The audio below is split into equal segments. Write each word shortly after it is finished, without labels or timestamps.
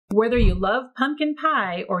Whether you love pumpkin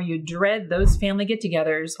pie or you dread those family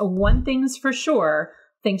get-togethers, one thing's for sure,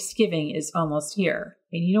 Thanksgiving is almost here.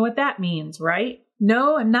 And you know what that means, right?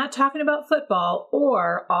 No, I'm not talking about football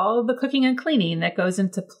or all the cooking and cleaning that goes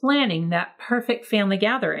into planning that perfect family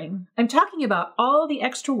gathering. I'm talking about all the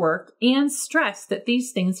extra work and stress that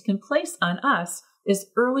these things can place on us as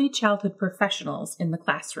early childhood professionals in the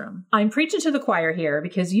classroom. I'm preaching to the choir here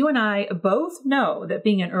because you and I both know that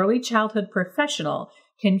being an early childhood professional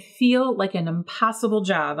can feel like an impossible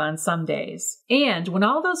job on some days. And when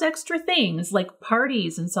all those extra things like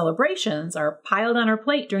parties and celebrations are piled on our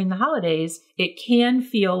plate during the holidays, it can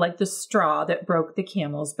feel like the straw that broke the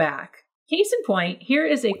camel's back. Case in point, here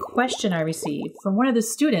is a question I received from one of the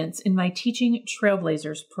students in my Teaching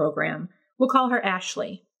Trailblazers program. We'll call her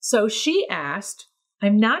Ashley. So she asked,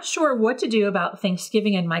 I'm not sure what to do about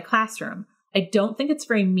Thanksgiving in my classroom. I don't think it's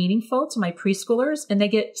very meaningful to my preschoolers, and they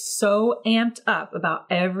get so amped up about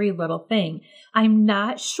every little thing. I'm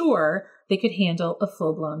not sure they could handle a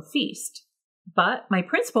full-blown feast. But my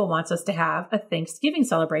principal wants us to have a Thanksgiving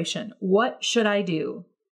celebration. What should I do?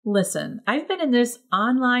 Listen, I've been in this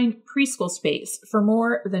online preschool space for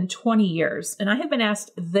more than 20 years, and I have been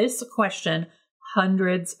asked this question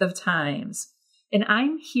hundreds of times. And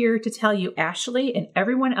I'm here to tell you, Ashley, and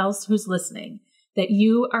everyone else who's listening, that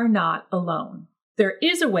you are not alone. There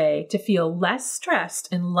is a way to feel less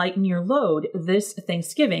stressed and lighten your load this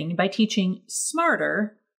Thanksgiving by teaching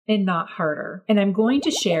smarter and not harder. And I'm going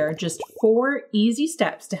to share just 4 easy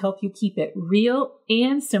steps to help you keep it real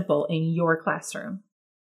and simple in your classroom.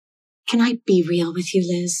 Can I be real with you,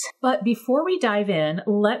 Liz? But before we dive in,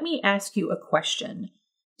 let me ask you a question.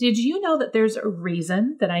 Did you know that there's a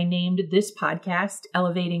reason that I named this podcast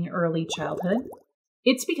Elevating Early Childhood?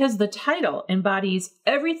 It's because the title embodies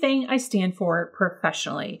everything I stand for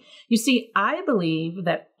professionally. You see, I believe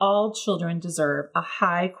that all children deserve a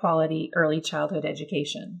high-quality early childhood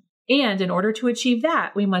education. And in order to achieve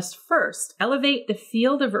that, we must first elevate the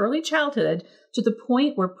field of early childhood to the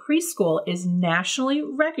point where preschool is nationally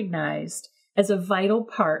recognized as a vital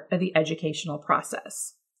part of the educational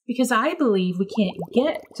process. Because I believe we can't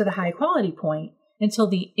get to the high-quality point until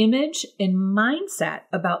the image and mindset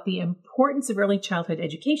about the importance of early childhood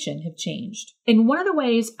education have changed. And one of the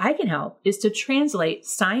ways I can help is to translate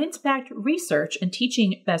science-backed research and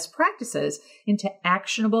teaching best practices into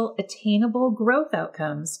actionable, attainable growth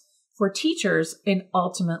outcomes for teachers and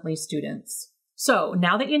ultimately students. So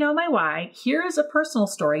now that you know my why, here is a personal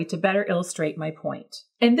story to better illustrate my point.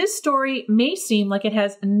 And this story may seem like it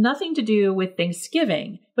has nothing to do with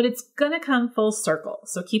Thanksgiving, but it's going to come full circle,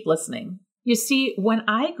 so keep listening. You see, when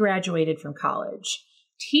I graduated from college,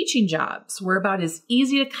 teaching jobs were about as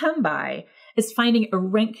easy to come by as finding a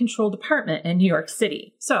rent-controlled apartment in New York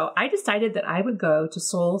City. So I decided that I would go to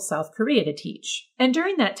Seoul, South Korea to teach. And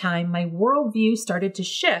during that time, my worldview started to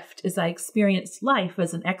shift as I experienced life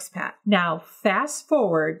as an expat. Now, fast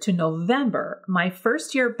forward to November, my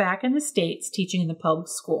first year back in the States teaching in the public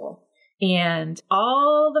school. And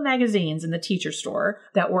all the magazines in the teacher store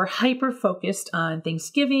that were hyper-focused on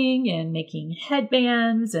Thanksgiving and making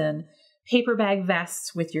headbands and paper bag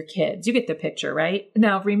vests with your kids. You get the picture, right?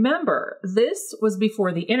 Now, remember, this was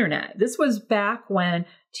before the internet. This was back when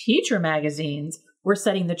teacher magazines were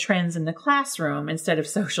setting the trends in the classroom instead of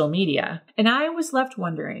social media. And I was left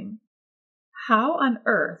wondering, how on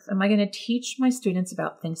earth am I going to teach my students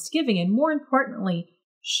about Thanksgiving? And more importantly,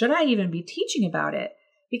 should I even be teaching about it?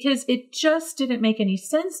 Because it just didn't make any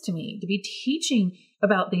sense to me to be teaching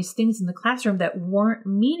about these things in the classroom that weren't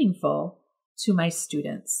meaningful to my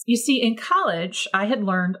students. You see, in college, I had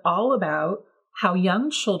learned all about how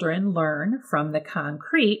young children learn from the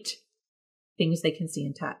concrete, things they can see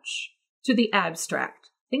and touch, to the abstract,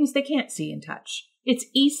 things they can't see and touch. It's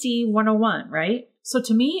EC 101, right? So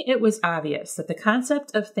to me, it was obvious that the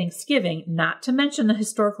concept of Thanksgiving, not to mention the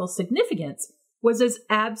historical significance, was as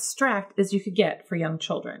abstract as you could get for young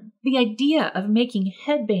children. The idea of making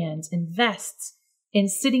headbands and vests and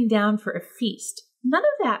sitting down for a feast, none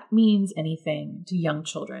of that means anything to young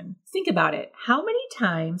children. Think about it. How many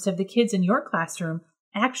times have the kids in your classroom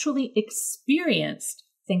actually experienced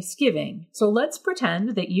Thanksgiving? So let's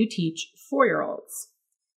pretend that you teach 4-year-olds,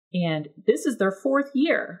 and this is their 4th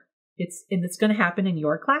year. It's going to happen in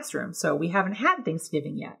your classroom. So we haven't had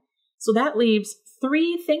Thanksgiving yet. So that leaves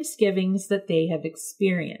 3 Thanksgivings that they have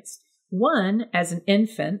experienced. One as an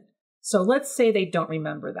infant. So let's say they don't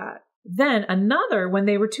remember that. Then another when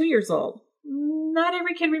they were 2 years old. Not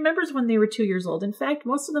every kid remembers when they were 2 years old. In fact,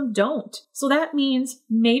 most of them don't. So that means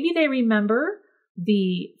maybe they remember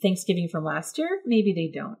the Thanksgiving from last year. Maybe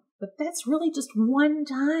they don't. But that's really just one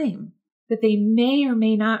time that they may or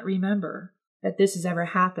may not remember. that this has ever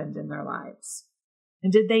happened in their lives.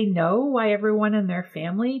 And did they know why everyone in their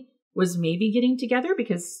family was maybe getting together?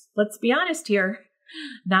 Because let's be honest here,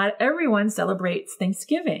 not everyone celebrates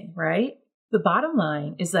Thanksgiving, right? The bottom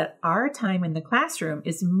line is that our time in the classroom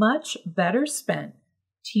is much better spent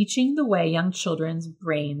teaching the way young children's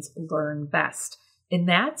brains learn best. And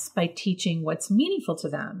that's by teaching what's meaningful to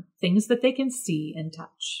them, things that they can see and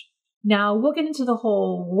touch. Now, we'll get into the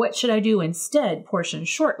whole what should I do instead portion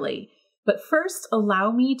shortly. But first,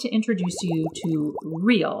 allow me to introduce you to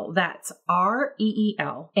REAL. That's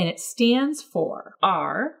R-E-E-L. And it stands for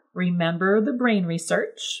R, remember the brain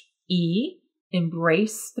research. E,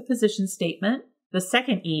 embrace the position statement. The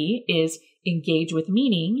second E is engage with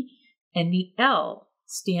meaning. And the L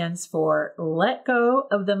stands for let go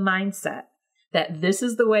of the mindset that this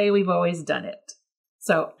is the way we've always done it.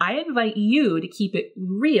 So I invite you to keep it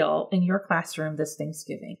real in your classroom this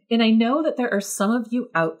Thanksgiving. And I know that there are some of you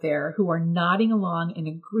out there who are nodding along in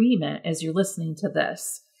agreement as you're listening to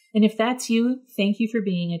this. And if that's you, thank you for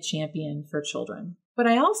being a champion for children. But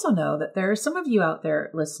I also know that there are some of you out there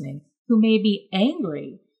listening who may be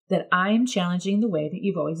angry that I'm challenging the way that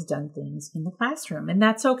you've always done things in the classroom. And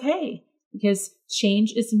that's okay, because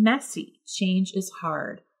change is messy. Change is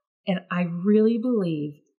hard. And I really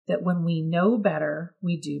believe that when we know better,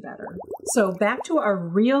 we do better. So back to our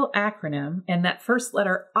REAL acronym and that first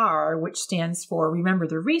letter R, which stands for remember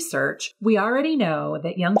the research, we already know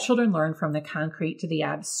that young children learn from the concrete to the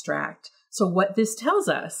abstract. So what this tells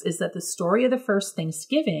us is that the story of the first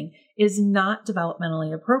Thanksgiving is not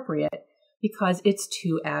developmentally appropriate because it's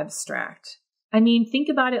too abstract. I mean, think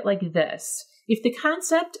about it like this. If the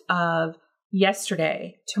concept of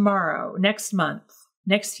yesterday, tomorrow, next month,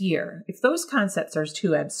 next year, if those concepts are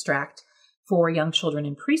too abstract for young children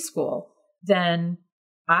in preschool, then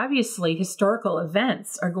obviously historical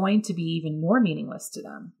events are going to be even more meaningless to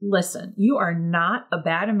them. Listen, you are not a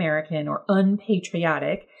bad American or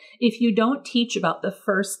unpatriotic if you don't teach about the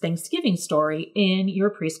first Thanksgiving story in your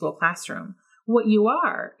preschool classroom. What you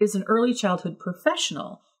are is an early childhood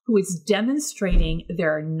professional who is demonstrating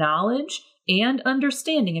their knowledge and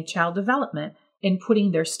understanding of child development and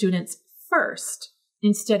putting their students first,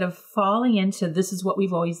 instead of falling into this is what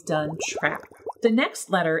we've always done trap. The next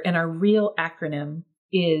letter in our REAL acronym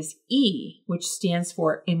is E, which stands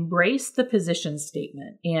for embrace the position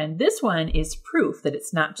statement. And this one is proof that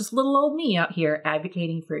it's not just little old me out here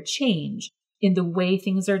advocating for a change in the way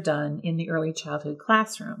things are done in the early childhood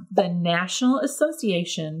classroom. The National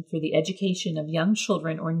Association for the Education of Young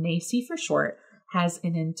Children, or NAEYC for short, has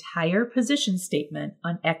an entire position statement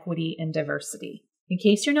on equity and diversity. In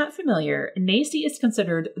case you're not familiar, NAEYC is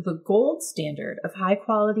considered the gold standard of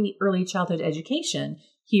high-quality early childhood education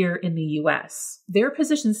here in the U.S. Their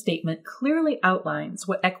position statement clearly outlines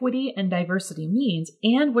what equity and diversity means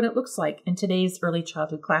and what it looks like in today's early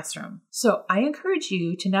childhood classroom. So I encourage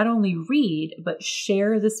you to not only read, but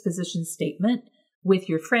share this position statement with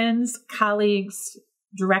your friends, colleagues,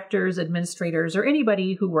 directors, administrators, or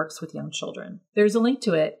anybody who works with young children. There's a link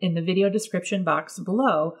to it in the video description box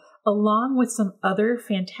below, along with some other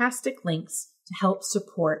fantastic links to help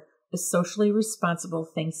support a socially responsible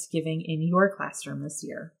Thanksgiving in your classroom this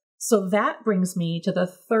year. So that brings me to the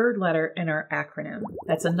third letter in our acronym.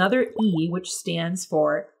 That's another E, which stands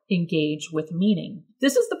for engage with meaning.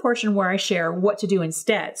 This is the portion where I share what to do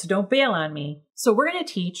instead, so don't bail on me. So we're going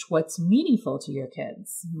to teach what's meaningful to your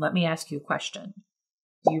kids. Let me ask you a question.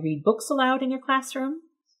 Do you read books aloud in your classroom?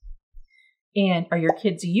 And are your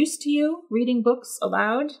kids used to you reading books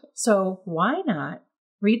aloud? So why not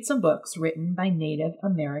read some books written by Native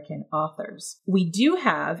American authors? We do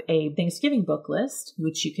have a Thanksgiving book list,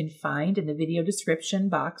 which you can find in the video description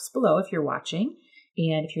box below if you're watching.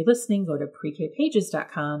 And if you're listening, go to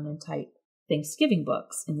prekpages.com and type Thanksgiving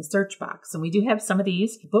books in the search box. And we do have some of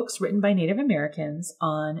these books written by Native Americans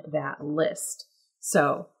on that list.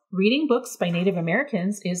 So reading books by Native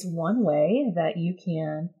Americans is one way that you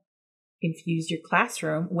can infuse your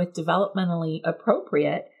classroom with developmentally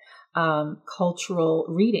appropriate cultural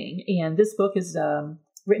reading. And this book is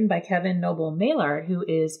written by Kevin Noble Maillard, who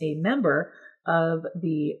is a member of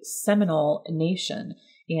the Seminole Nation.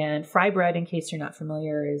 And fry bread, in case you're not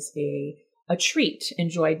familiar, is a treat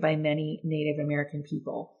enjoyed by many Native American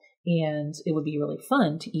people. And it would be really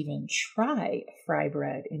fun to even try fry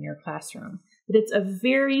bread in your classroom. But it's a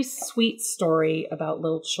very sweet story about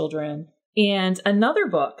little children. And another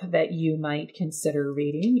book that you might consider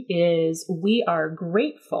reading is We Are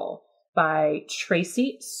Grateful by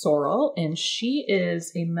Tracy Sorrell, and she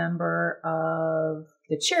is a member of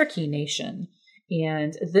the Cherokee Nation.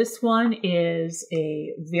 And this one is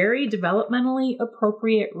a very developmentally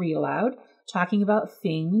appropriate read aloud, talking about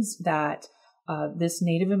things that this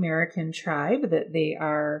Native American tribe that they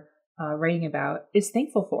are writing about is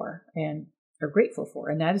thankful for and are grateful for.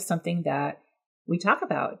 And that is something that we talk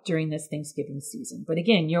about during this Thanksgiving season. But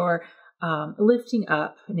again, you're lifting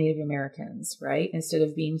up Native Americans, right? Instead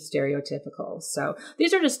of being stereotypical. So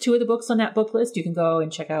these are just two of the books on that book list. You can go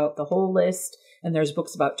and check out the whole list. And there's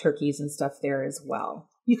books about turkeys and stuff there as well.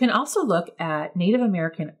 You can also look at Native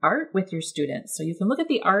American art with your students. So you can look at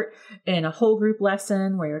the art in a whole group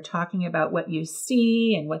lesson where you're talking about what you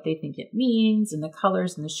see and what they think it means and the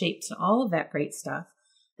colors and the shapes and all of that great stuff.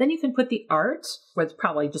 Then you can put the art, with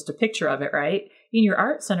probably just a picture of it, right, in your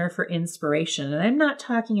art center for inspiration. And I'm not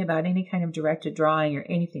talking about any kind of directed drawing or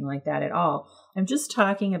anything like that at all. I'm just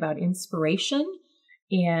talking about inspiration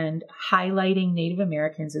and highlighting Native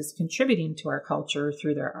Americans as contributing to our culture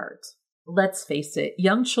through their art. Let's face it,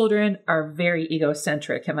 young children are very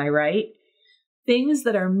egocentric, am I right? Things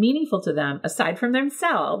that are meaningful to them, aside from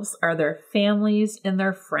themselves, are their families and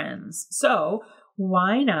their friends. So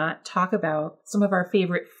why not talk about some of our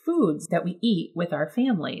favorite foods that we eat with our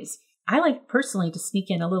families? I like personally to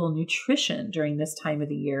sneak in a little nutrition during this time of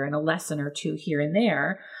the year and a lesson or two here and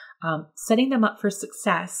there, setting them up for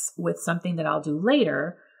success with something that I'll do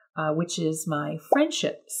later, which is my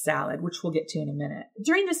friendship salad, which we'll get to in a minute.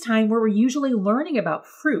 During this time where we're usually learning about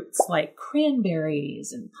fruits like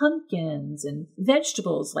cranberries and pumpkins and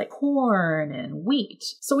vegetables like corn and wheat.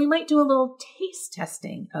 So we might do a little taste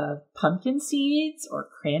testing of pumpkin seeds or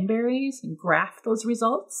cranberries and graph those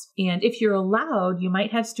results. And if you're allowed, you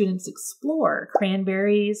might have students explore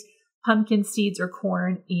cranberries, pumpkin seeds, or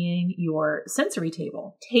corn in your sensory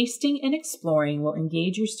table. Tasting and exploring will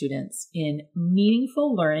engage your students in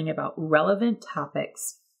meaningful learning about relevant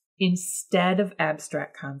topics instead of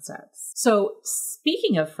abstract concepts. So,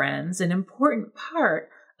 speaking of friends, an important part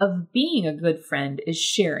of being a good friend is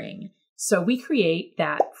sharing. So we create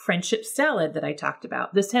that friendship salad that I talked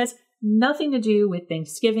about. This has nothing to do with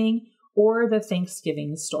Thanksgiving or the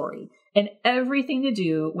Thanksgiving story, and everything to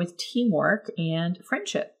do with teamwork and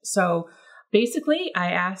friendship. So basically,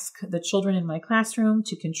 I ask the children in my classroom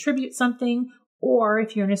to contribute something, or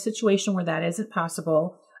if you're in a situation where that isn't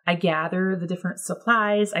possible, I gather the different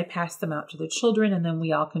supplies, I pass them out to the children, and then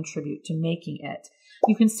we all contribute to making it.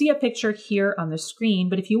 You can see a picture here on the screen,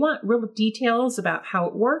 but if you want real details about how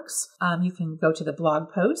it works, you can go to the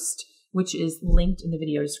blog post, which is linked in the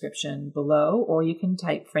video description below, or you can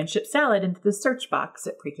type friendship salad into the search box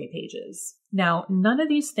at Pre-K Pages. Now, none of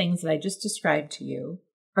these things that I just described to you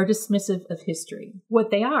are dismissive of history.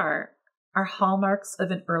 What they are hallmarks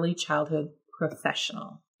of an early childhood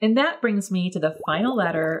professional. And that brings me to the final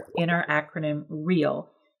letter in our acronym REAL,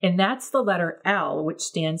 and that's the letter L, which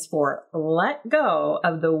stands for let go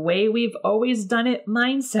of the way we've always done it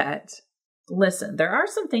mindset. Listen, there are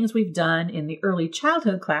some things we've done in the early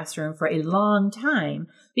childhood classroom for a long time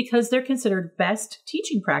because they're considered best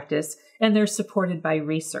teaching practice and they're supported by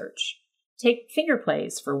research. Take finger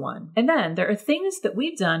plays for one. And then there are things that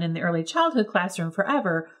we've done in the early childhood classroom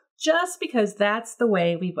forever just because that's the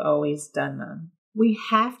way we've always done them. We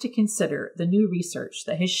have to consider the new research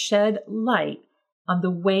that has shed light on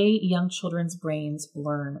the way young children's brains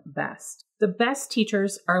learn best. The best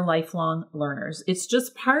teachers are lifelong learners. It's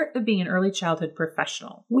just part of being an early childhood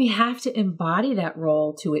professional. We have to embody that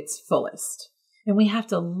role to its fullest. And we have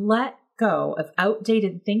to let go of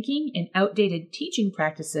outdated thinking and outdated teaching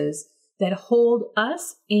practices that hold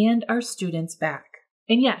us and our students back.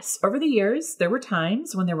 And yes, over the years, there were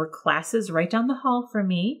times when there were classes right down the hall from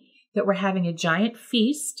me that were having a giant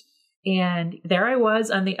feast. And there I was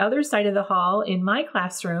on the other side of the hall in my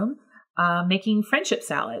classroom making friendship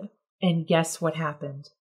salad. And guess what happened?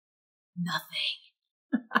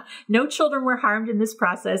 Nothing. No children were harmed in this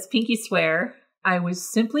process, pinky swear. I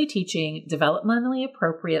was simply teaching developmentally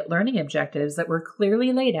appropriate learning objectives that were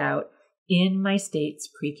clearly laid out in my state's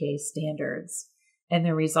pre-K standards. And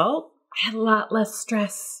the result? I had a lot less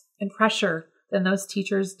stress and pressure than those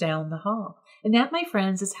teachers down the hall. And that, my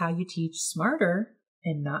friends, is how you teach smarter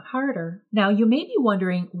and not harder. Now, you may be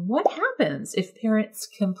wondering, what happens if parents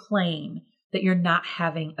complain that you're not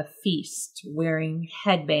having a feast, wearing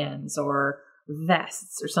headbands or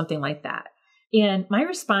vests or something like that? And my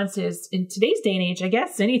response is, in today's day and age, I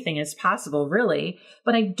guess anything is possible, really,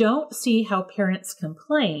 but I don't see how parents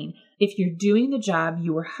complain if you're doing the job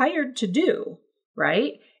you were hired to do,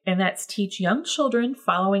 right? And that's teach young children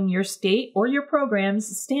following your state or your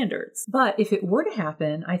program's standards. But if it were to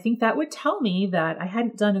happen, I think that would tell me that I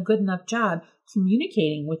hadn't done a good enough job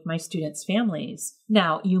communicating with my students' families.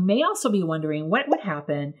 Now, you may also be wondering what would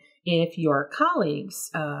happen if your colleagues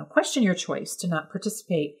question your choice to not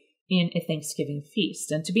participate in a Thanksgiving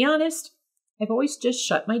feast. And to be honest, I've always just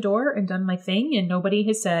shut my door and done my thing, and nobody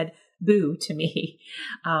has said boo to me.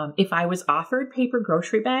 If I was offered paper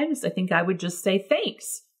grocery bags, I think I would just say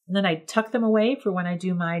thanks. And then I'd tuck them away for when I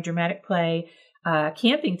do my dramatic play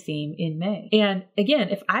camping theme in May. And again,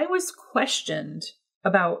 if I was questioned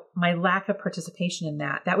about my lack of participation in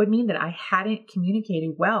that, that would mean that I hadn't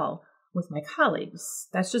communicated well with my colleagues.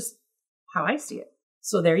 That's just how I see it.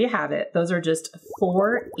 So there you have it. Those are just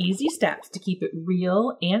 4 easy steps to keep it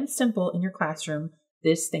real and simple in your classroom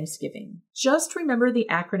this Thanksgiving. Just remember the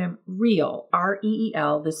acronym REAL,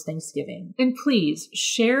 R-E-E-L, this Thanksgiving. And please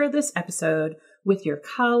share this episode with your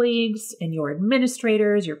colleagues and your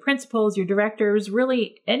administrators, your principals, your directors,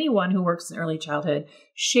 really anyone who works in early childhood.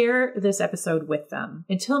 Share this episode with them.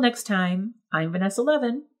 Until next time, I'm Vanessa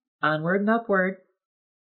Levin. Onward and upward.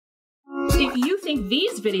 If you think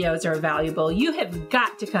these videos are valuable, you have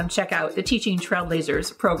got to come check out the Teaching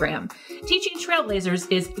Trailblazers program. Teaching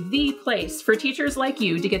Trailblazers is the place for teachers like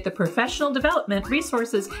you to get the professional development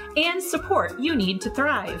resources and support you need to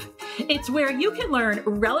thrive. It's where you can learn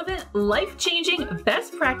relevant, life-changing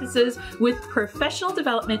best practices with professional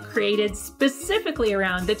development created specifically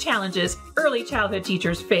around the challenges early childhood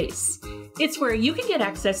teachers face. It's where you can get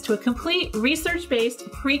access to a complete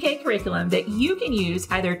research-based pre-K curriculum that you can use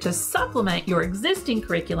either to supplement your existing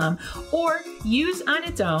curriculum or use on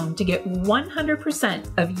its own to get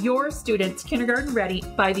 100% of your students kindergarten ready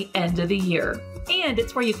by the end of the year. And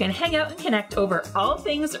it's where you can hang out and connect over all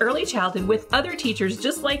things early childhood with other teachers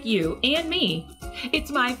just like you and me. It's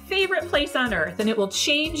my favorite place on earth, and it will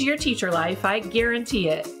change your teacher life, I guarantee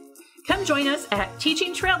it. Come join us at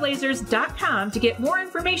teachingtrailblazers.com to get more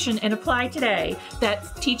information and apply today. That's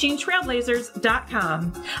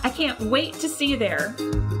teachingtrailblazers.com. I can't wait to see you there.